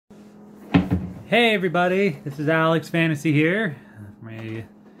Hey everybody, this is Alex Fantasy here. I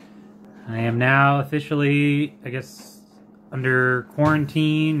am now officially, I guess, under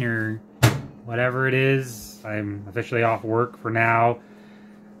quarantine or whatever it is. I'm officially off work for now.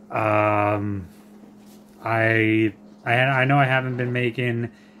 I know I haven't been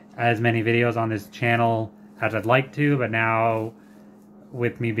making as many videos on this channel as I'd like to, but now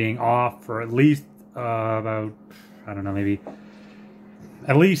with me being off for at least about, I don't know, maybe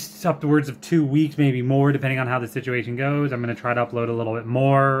at least upwards of 2 weeks, maybe more, depending on how the situation goes. I'm going to try to upload a little bit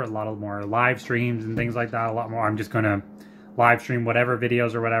more, a lot more live streams and things like that, a lot more. I'm just going to live stream whatever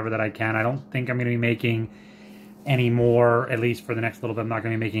videos or whatever that I can. I don't think I'm going to be making any more, at least for the next little bit. I'm not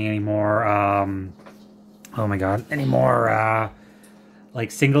going to be making any more, oh my god, any more, like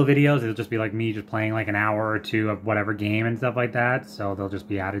single videos. It'll just be like me just playing like an hour or two of whatever game and stuff like that. So they'll just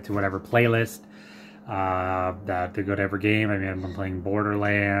be added to whatever playlist that to go to every game. I mean, I've been playing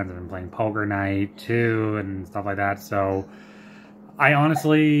Borderlands, I've been playing Poker Night too, and stuff like that. So I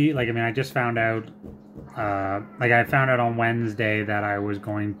honestly, like, I mean, I just found out, I found out on Wednesday that I was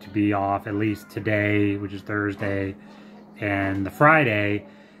going to be off at least today, which is Thursday, and the Friday.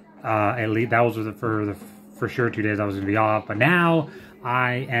 At least that was for sure 2 days I was going to be off. But now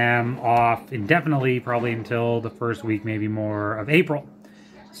I am off indefinitely, probably until the first week, maybe more, of April.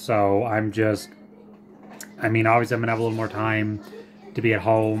 So I'm just, I mean, obviously I'm going to have a little more time to be at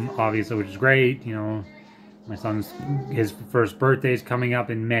home, obviously, which is great. You know, my son's, his first birthday is coming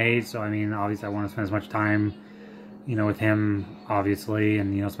up in May, so I mean, obviously I want to spend as much time, you know, with him, obviously,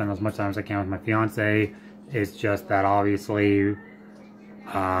 and, you know, spend as much time as I can with my fiance. It's just that, obviously,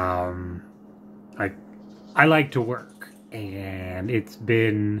 I like to work, and it's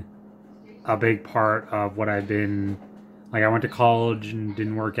been a big part of what I've been, like, I went to college and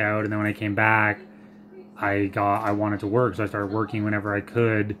didn't work out, and then when I came back, I wanted to work, so I started working whenever I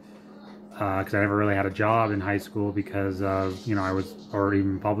could, because I never really had a job in high school because of, you know, or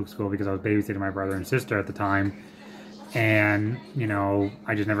even public school, because I was babysitting my brother and sister at the time, and, you know,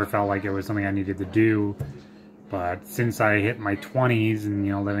 I just never felt like it was something I needed to do. But since I hit my 20s and,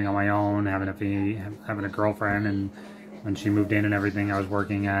 you know, living on my own, having a girlfriend, and when she moved in and everything, I was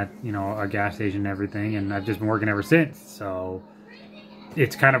working at, you know, a gas station and everything, and I've just been working ever since. So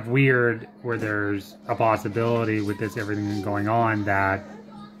it's kind of weird where there's a possibility with this everything going on that,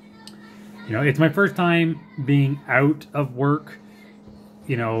 you know, it's my first time being out of work,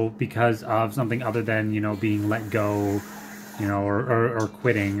 you know, because of something other than, you know, being let go, you know, or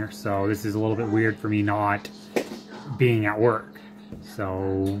quitting. So this is a little bit weird for me not being at work.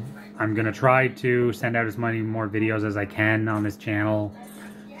 So I'm gonna try to send out as many more videos as I can on this channel,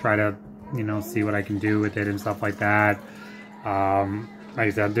 try to, you know, see what I can do with it and stuff like that. Like I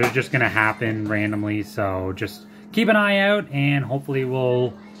said, they're just gonna happen randomly, so just keep an eye out, and hopefully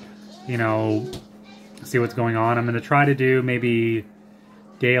we'll, you know, see what's going on. I'm gonna try to do maybe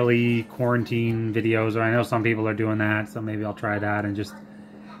daily quarantine videos, or I know some people are doing that, so maybe I'll try that and just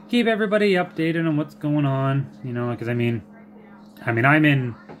keep everybody updated on what's going on, you know, because I mean I'm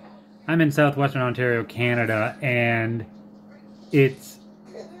in Southwestern Ontario, Canada, and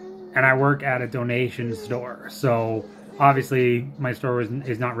I work at a donation store, so obviously my store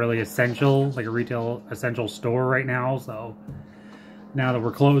is not really essential, like a retail essential store right now. So now that we're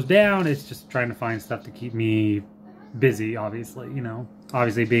closed down, it's just trying to find stuff to keep me busy, obviously, you know.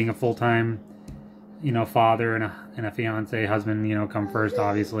 Obviously being a full-time, you know, father and a fiance, husband, you know, come first,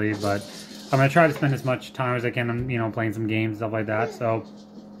 obviously. But I'm going to try to spend as much time as I can on, you know, playing some games, stuff like that. So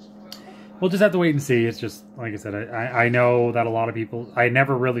we'll just have to wait and see. It's just, like I said, I know that a lot of people, I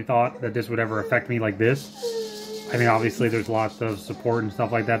never really thought that this would ever affect me like this. I mean, obviously there's lots of support and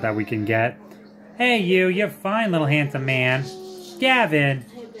stuff like that that we can get. Hey, you're fine, little handsome man. Gavin.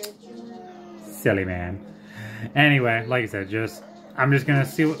 Silly man. Anyway, like I said, I'm just gonna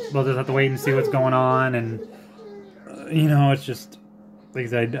see we'll just have to wait and see what's going on, and you know, it's just, like I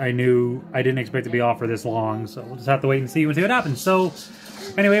said, I didn't expect to be off for this long, so we'll just have to wait and see what happens. So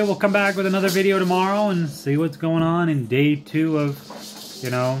anyway, we'll come back with another video tomorrow and see what's going on in day 2 of,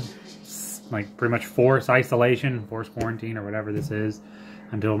 you know, like pretty much forced isolation, forced quarantine, or whatever this is,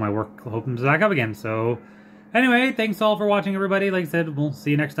 until my work opens back up again. So anyway, thanks all for watching, everybody. Like I said, we'll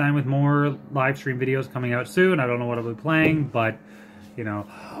see you next time with more live stream videos coming out soon. I don't know what I'll be playing, but, you know,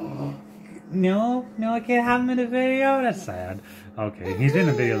 no, I can't have him in a video. That's sad. Okay, he's in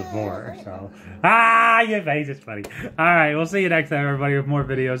the video before, so your face is funny. All right, we'll see you next time, everybody, with more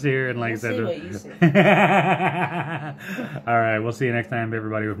videos here. And like I said, what you see. all right, we'll see you next time,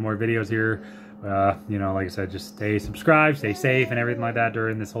 everybody, with more videos here. You know, like I said, just stay subscribed, stay safe, and everything like that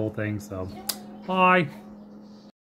during this whole thing. So, bye.